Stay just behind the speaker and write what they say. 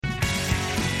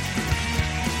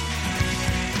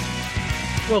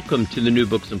Welcome to the New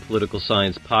Books in Political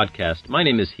Science podcast. My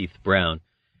name is Heath Brown.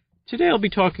 Today I'll be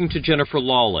talking to Jennifer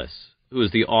Lawless, who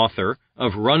is the author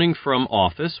of Running from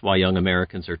Office, Why Young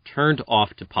Americans Are Turned Off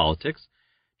to Politics.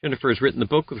 Jennifer has written the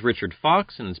book with Richard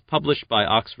Fox and is published by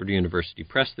Oxford University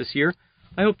Press this year.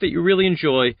 I hope that you really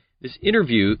enjoy this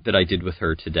interview that I did with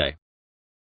her today.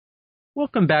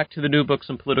 Welcome back to the New Books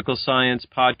in Political Science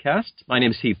podcast. My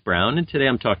name is Heath Brown, and today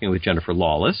I'm talking with Jennifer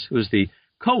Lawless, who is the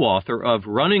co-author of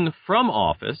Running from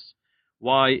Office,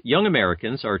 Why Young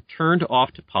Americans Are Turned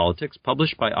Off to Politics,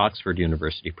 published by Oxford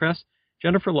University Press.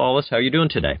 Jennifer Lawless, how are you doing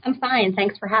today? I'm fine.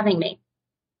 Thanks for having me.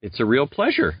 It's a real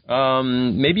pleasure.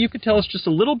 Maybe you could tell us just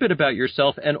a little bit about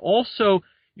yourself and also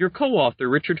your co-author,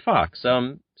 Richard Fox.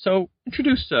 So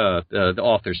introduce the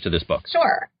authors to this book.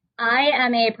 Sure. I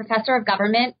am a professor of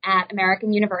government at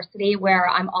American University, where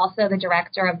I'm also the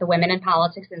director of the Women in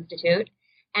Politics Institute.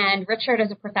 And Richard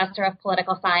is a professor of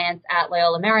political science at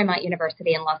Loyola Marymount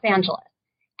University in Los Angeles.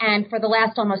 And for the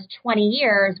last almost 20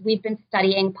 years, we've been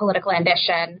studying political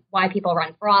ambition, why people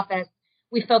run for office.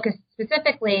 We focus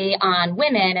specifically on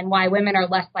women and why women are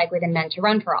less likely than men to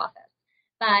run for office.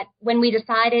 But when we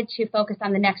decided to focus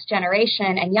on the next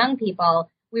generation and young people,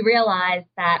 we realized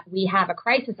that we have a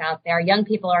crisis out there. Young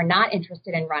people are not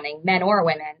interested in running, men or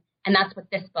women, and that's what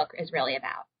this book is really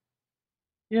about.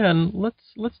 Yeah, and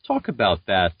let's talk about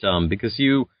that because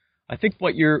I think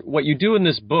what you do in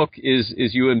this book is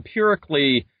you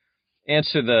empirically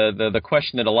answer the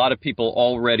question that a lot of people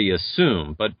already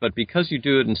assume, but because you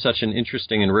do it in such an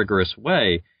interesting and rigorous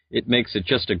way, it makes it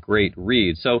just a great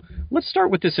read. So let's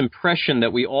start with this impression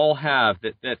that we all have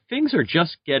that things are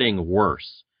just getting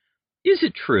worse. Is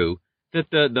it true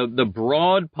that the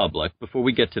broad public, before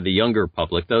we get to the younger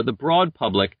public, the broad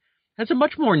public has a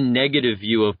much more negative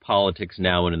view of politics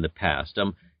now and in the past?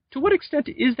 To what extent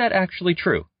is that actually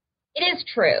true? It is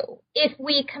true. If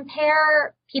we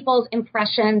compare people's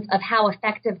impressions of how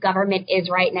effective government is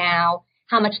right now,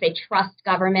 how much they trust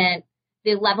government,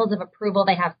 the levels of approval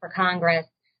they have for Congress,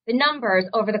 the numbers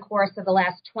over the course of the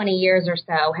last 20 years or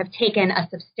so have taken a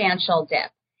substantial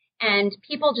dip. And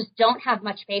people just don't have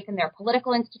much faith in their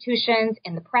political institutions,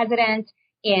 in the president,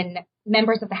 in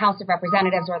members of the House of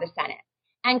Representatives or the Senate.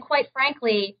 And quite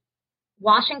frankly,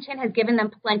 Washington has given them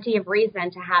plenty of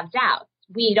reason to have doubts.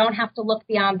 We don't have to look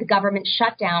beyond the government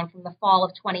shutdown from the fall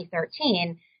of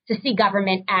 2013 to see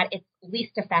government at its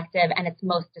least effective and its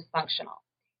most dysfunctional.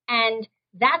 And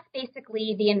that's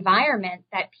basically the environment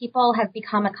that people have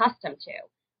become accustomed to.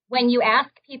 When you ask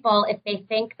people if they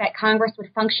think that Congress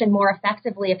would function more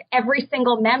effectively if every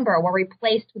single member were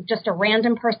replaced with just a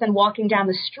random person walking down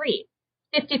the street,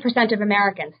 50% of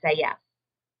Americans say yes.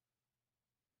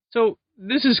 So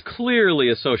this is clearly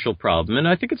a social problem, and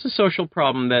I think it's a social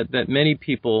problem that many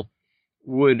people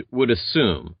would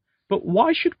assume. But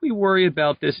why should we worry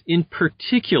about this in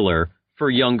particular for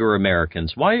younger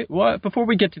Americans? Why before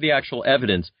we get to the actual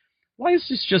evidence, why is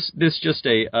this just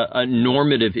a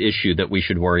normative issue that we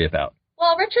should worry about?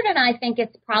 Well, Richard and I think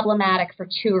it's problematic for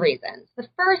two reasons. The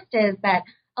first is that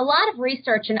a lot of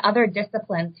research in other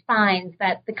disciplines finds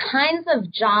that the kinds of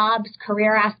jobs,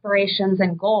 career aspirations,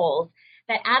 and goals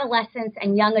that adolescents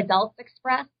and young adults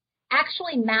express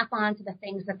actually map onto the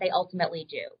things that they ultimately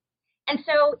do. And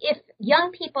so if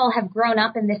young people have grown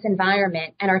up in this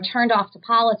environment and are turned off to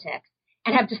politics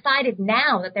and have decided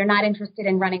now that they're not interested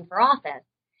in running for office,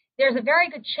 there's a very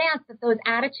good chance that those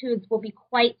attitudes will be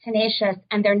quite tenacious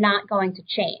and they're not going to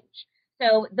change.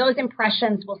 So those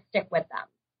impressions will stick with them.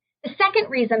 The second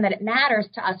reason that it matters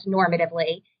to us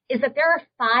normatively is that there are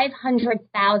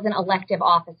 500,000 elective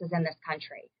offices in this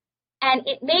country. And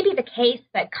it may be the case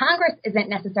that Congress isn't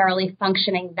necessarily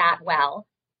functioning that well,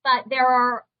 but there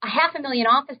are 500,000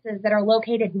 offices that are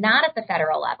located not at the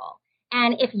federal level.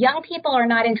 And if young people are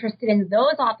not interested in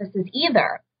those offices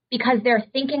either, because they're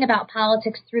thinking about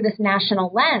politics through this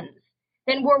national lens,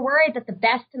 then we're worried that the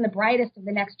best and the brightest of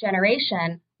the next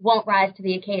generation won't rise to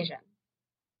the occasion.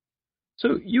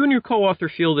 So you and your co-author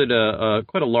fielded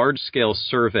quite a large-scale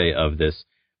survey of this.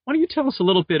 Why don't you tell us a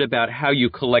little bit about how you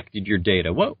collected your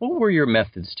data? What were your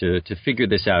methods to figure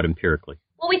this out empirically?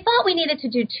 Well, we thought we needed to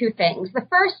do two things. The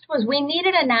first was we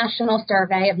needed a national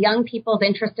survey of young people's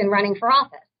interest in running for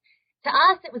office. To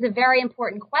us, it was a very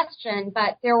important question,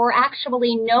 but there were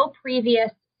actually no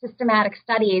previous systematic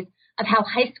studies of how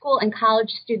high school and college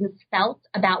students felt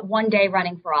about one day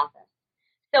running for office.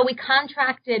 So we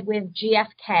contracted with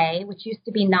GFK, which used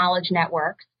to be Knowledge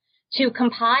Networks, to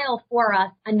compile for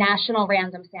us a national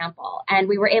random sample. And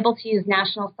we were able to use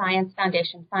National Science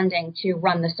Foundation funding to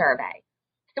run the survey.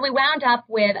 So we wound up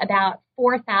with about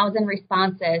 4,000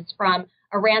 responses from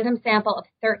a random sample of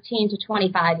 13 to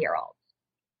 25-year-olds.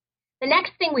 The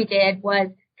next thing we did was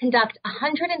conduct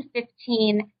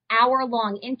 115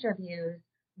 hour-long interviews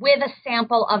with a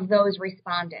sample of those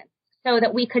respondents so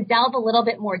that we could delve a little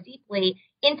bit more deeply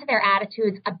into their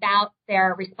attitudes about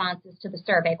their responses to the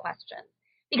survey questions.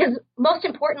 Because most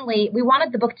importantly, we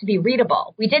wanted the book to be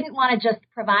readable. We didn't want to just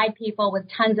provide people with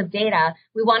tons of data.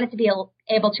 We wanted to be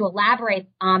able to elaborate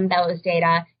on those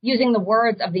data using the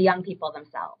words of the young people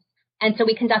themselves. And so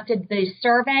we conducted the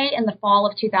survey in the fall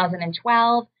of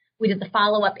 2012. We did the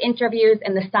follow-up interviews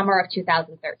in the summer of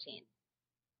 2013.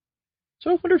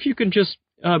 So I wonder if you can just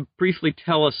briefly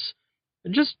tell us,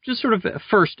 just sort of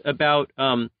first about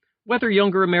whether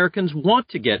younger Americans want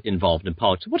to get involved in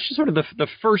politics. What's sort of the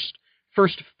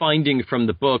first finding from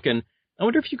the book? And I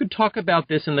wonder if you could talk about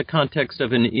this in the context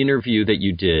of an interview that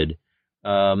you did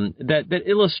that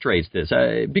illustrates this.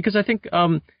 Because I think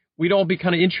we'd all be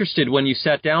kind of interested when you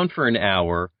sat down for an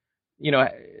hour, you know,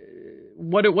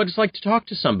 what it's like to talk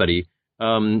to somebody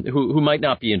who might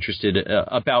not be interested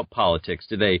about politics.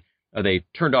 Are they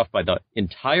turned off by the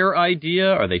entire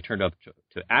idea? Are they turned off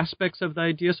to aspects of the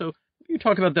idea? So you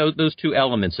talk about those two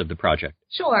elements of the project.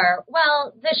 Sure.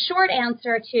 Well, the short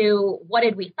answer to what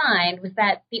did we find was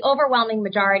that the overwhelming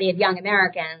majority of young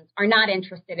Americans are not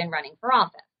interested in running for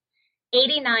office.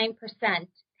 89%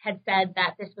 had said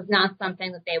that this was not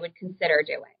something that they would consider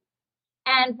doing.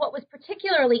 And what was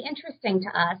particularly interesting to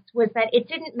us was that it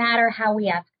didn't matter how we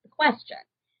asked the question.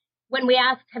 When we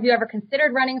asked, have you ever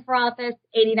considered running for office?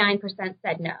 89%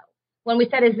 said no. When we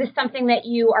said, is this something that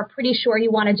you are pretty sure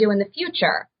you want to do in the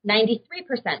future? 93%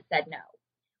 said no.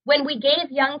 When we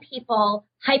gave young people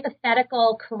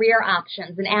hypothetical career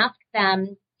options and asked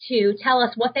them to tell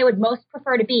us what they would most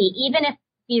prefer to be, even if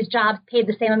these jobs paid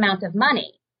the same amount of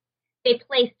money, they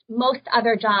placed most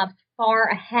other jobs far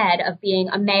ahead of being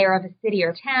a mayor of a city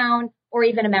or town or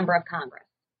even a member of Congress.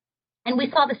 And we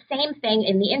saw the same thing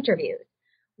in the interviews.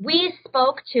 We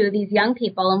spoke to these young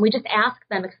people and we just asked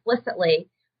them explicitly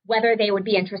whether they would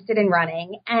be interested in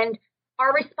running. And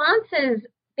our responses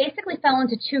basically fell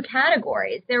into two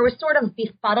categories. There was sort of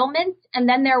befuddlement and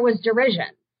then there was derision.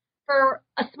 For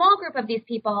a small group of these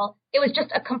people, it was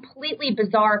just a completely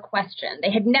bizarre question.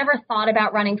 They had never thought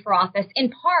about running for office, in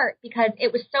part because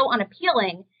it was so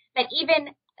unappealing that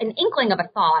even an inkling of a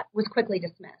thought was quickly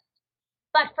dismissed.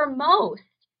 But for most,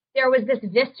 there was this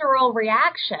visceral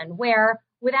reaction where,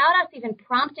 without us even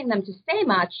prompting them to say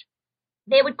much,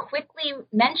 they would quickly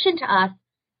mention to us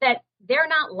that they're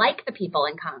not like the people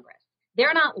in Congress.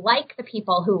 They're not like the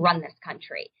people who run this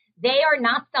country. They are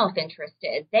not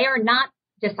self-interested. They are not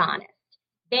dishonest.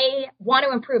 They want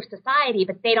to improve society,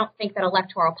 but they don't think that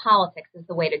electoral politics is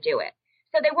the way to do it.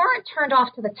 So they weren't turned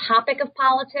off to the topic of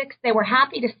politics. They were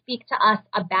happy to speak to us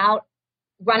about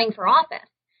running for office,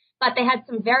 but they had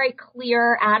some very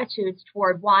clear attitudes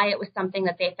toward why it was something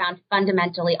that they found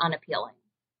fundamentally unappealing.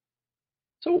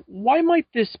 So why might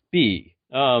this be?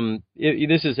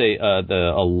 This is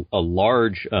a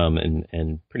large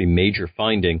and pretty major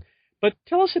finding, but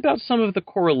tell us about some of the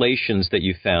correlations that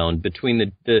you found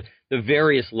between the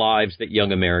various lives that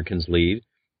young Americans lead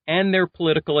and their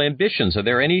political ambitions. Are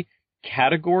there any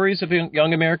categories of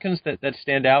young Americans that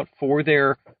stand out for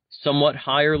their somewhat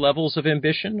higher levels of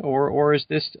ambition, or is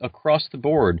this across the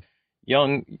board,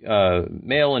 young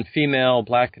male and female,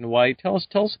 black and white? Tell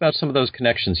us about some of those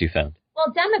connections you found.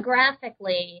 Well,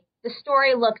 demographically, the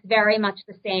story looks very much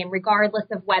the same, regardless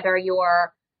of whether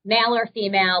you're male or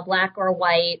female, black or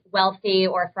white, wealthy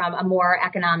or from a more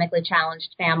economically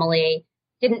challenged family.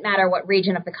 Didn't matter what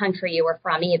region of the country you were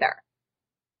from either.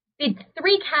 The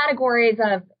three categories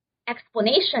of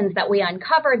explanations that we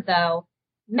uncovered, though,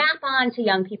 map on to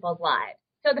young people's lives.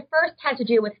 So the first had to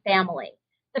do with family.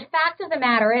 The fact of the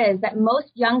matter is that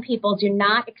most young people do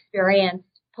not experience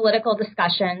political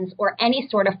discussions or any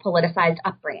sort of politicized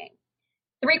upbringing.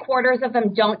 3/4 of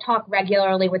them don't talk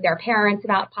regularly with their parents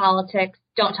about politics,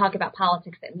 don't talk about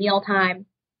politics at mealtime.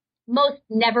 Most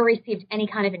never received any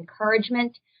kind of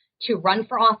encouragement to run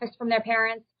for office from their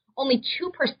parents. Only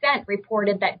 2%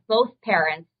 reported that both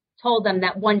parents told them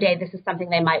that one day this is something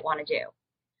they might want to do.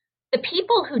 The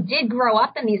people who did grow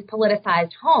up in these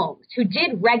politicized homes, who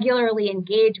did regularly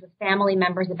engage with family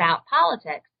members about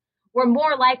politics, were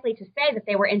more likely to say that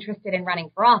they were interested in running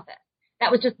for office.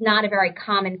 That was just not a very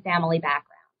common family background.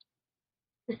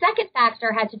 The second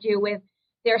factor had to do with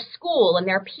their school and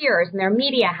their peers and their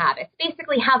media habits,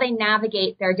 basically how they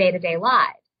navigate their day-to-day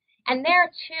lives. And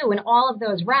there, too, in all of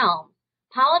those realms,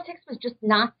 politics was just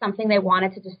not something they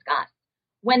wanted to discuss.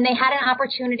 When they had an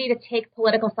opportunity to take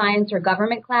political science or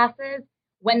government classes,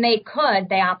 when they could,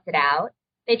 they opted out.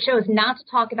 They chose not to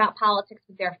talk about politics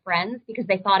with their friends because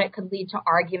they thought it could lead to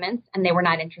arguments, and they were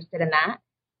not interested in that.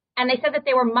 And they said that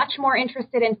they were much more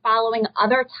interested in following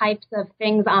other types of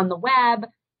things on the web,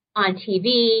 on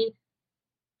TV,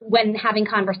 when having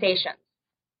conversations.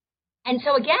 And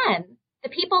so again, the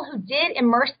people who did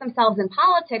immerse themselves in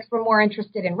politics were more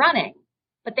interested in running,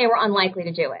 but they were unlikely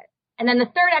to do it. And then the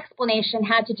third explanation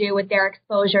had to do with their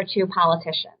exposure to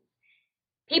politicians.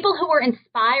 People who were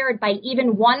inspired by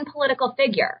even one political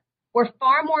figure were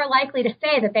far more likely to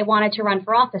say that they wanted to run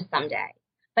for office someday.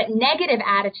 But negative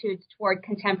attitudes toward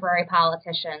contemporary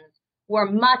politicians were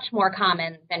much more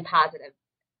common than positive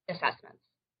assessments.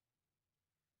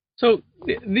 So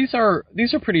these are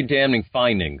pretty damning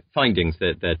findings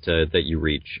that you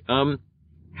reach.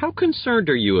 How concerned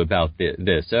are you about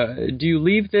this? Do you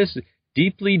leave this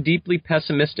deeply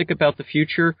pessimistic about the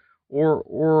future,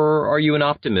 or are you an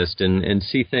optimist and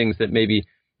see things that maybe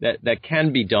that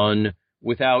can be done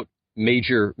without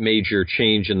major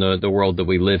change in the world that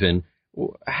we live in?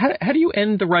 How do you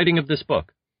end the writing of this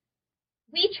book?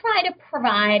 We try to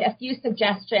provide a few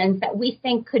suggestions that we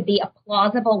think could be a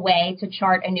plausible way to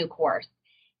chart a new course.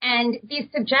 And these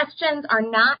suggestions are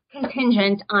not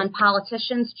contingent on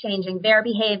politicians changing their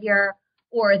behavior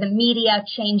or the media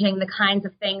changing the kinds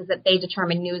of things that they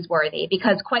determine newsworthy,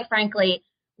 because quite frankly,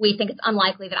 we think it's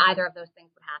unlikely that either of those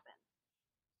things would happen.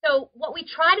 So what we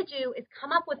try to do is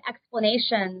come up with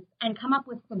explanations and come up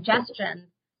with suggestions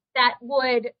that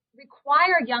would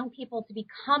require young people to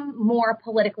become more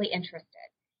politically interested.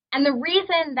 And the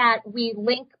reason that we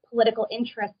link political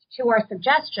interest to our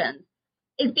suggestions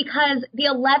is because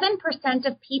the 11%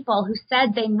 of people who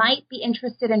said they might be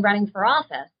interested in running for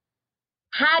office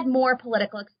had more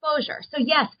political exposure. So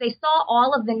yes, they saw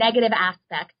all of the negative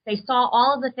aspects. They saw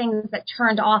all of the things that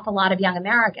turned off a lot of young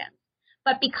Americans.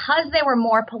 But because they were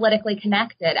more politically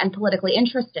connected and politically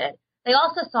interested, they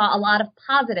also saw a lot of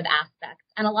positive aspects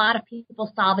and a lot of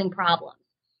people solving problems.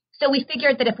 So we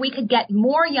figured that if we could get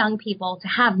more young people to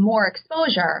have more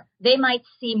exposure, they might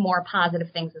see more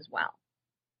positive things as well.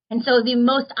 And so the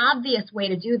most obvious way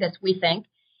to do this, we think,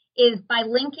 is by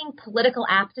linking political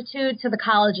aptitude to the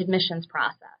college admissions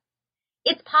process.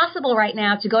 It's possible right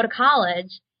now to go to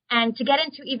college and to get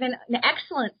into even an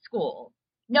excellent school,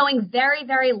 knowing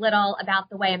very little about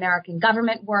the way American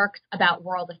government works, about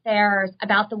world affairs,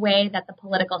 about the way that the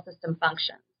political system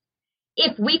functions.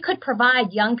 If we could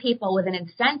provide young people with an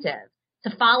incentive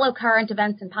to follow current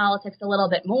events in politics a little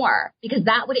bit more, because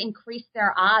that would increase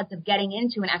their odds of getting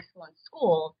into an excellent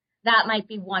school, that might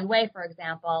be one way, for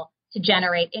example, to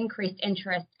generate increased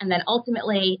interest and then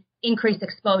ultimately increase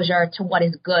exposure to what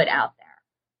is good out there.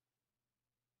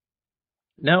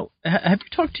 Now, have you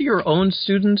talked to your own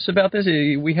students about this?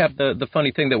 We have the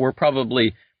funny thing that we're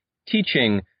probably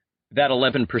teaching that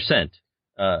 11%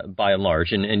 by and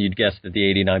large, and you'd guess that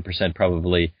the 89%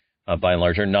 probably by and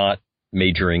large are not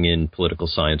majoring in political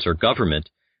science or government.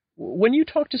 When you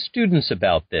talk to students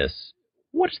about this,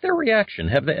 what's their reaction?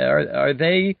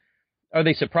 Are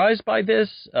they surprised by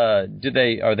this? Are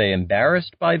they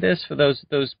embarrassed by this? For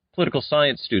those political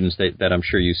science students that I'm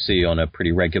sure you see on a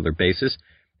pretty regular basis,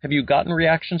 have you gotten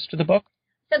reactions to the book?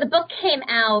 So the book came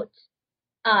out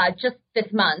just this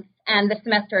month, and the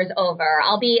semester is over.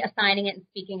 I'll be assigning it and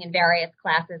speaking in various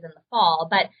classes in the fall.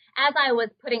 But as I was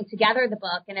putting together the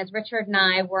book, and as Richard and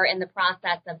I were in the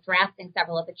process of drafting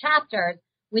several of the chapters,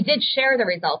 we did share the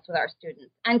results with our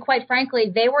students. And quite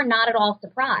frankly, they were not at all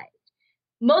surprised.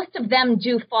 Most of them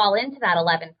do fall into that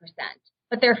 11%,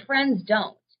 but their friends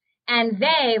don't. And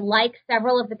they, like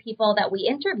several of the people that we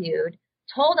interviewed,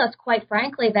 told us quite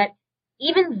frankly that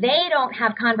even they don't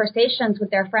have conversations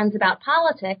with their friends about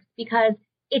politics because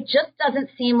it just doesn't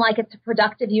seem like it's a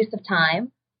productive use of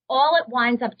time. All it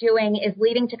winds up doing is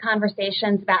leading to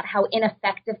conversations about how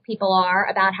ineffective people are,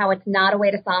 about how it's not a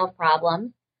way to solve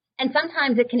problems. And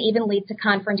sometimes it can even lead to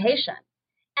confrontation.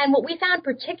 And what we found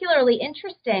particularly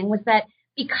interesting was that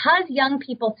because young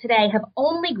people today have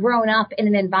only grown up in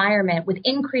an environment with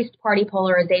increased party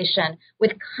polarization,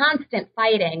 with constant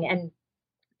fighting and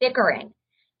bickering,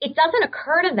 it doesn't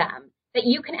occur to them that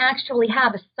you can actually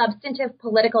have a substantive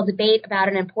political debate about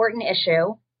an important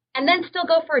issue and then still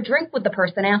go for a drink with the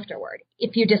person afterward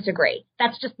if you disagree.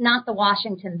 That's just not the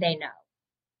Washington they know.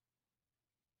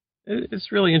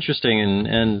 It's really interesting,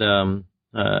 and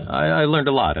I learned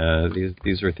a lot.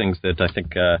 These are things that I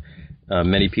think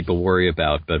many people worry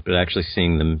about, but actually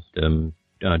seeing them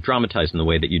dramatized in the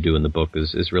way that you do in the book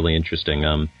is really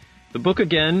interesting. The book,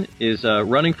 again, is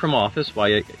Running from Office,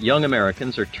 Why Young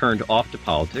Americans Are Turned Off to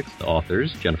Politics. The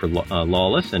authors, Jennifer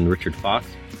Lawless and Richard Fox,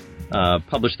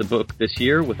 published the book this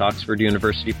year with Oxford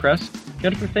University Press.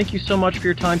 Jennifer, thank you so much for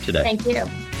your time today. Thank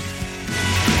you.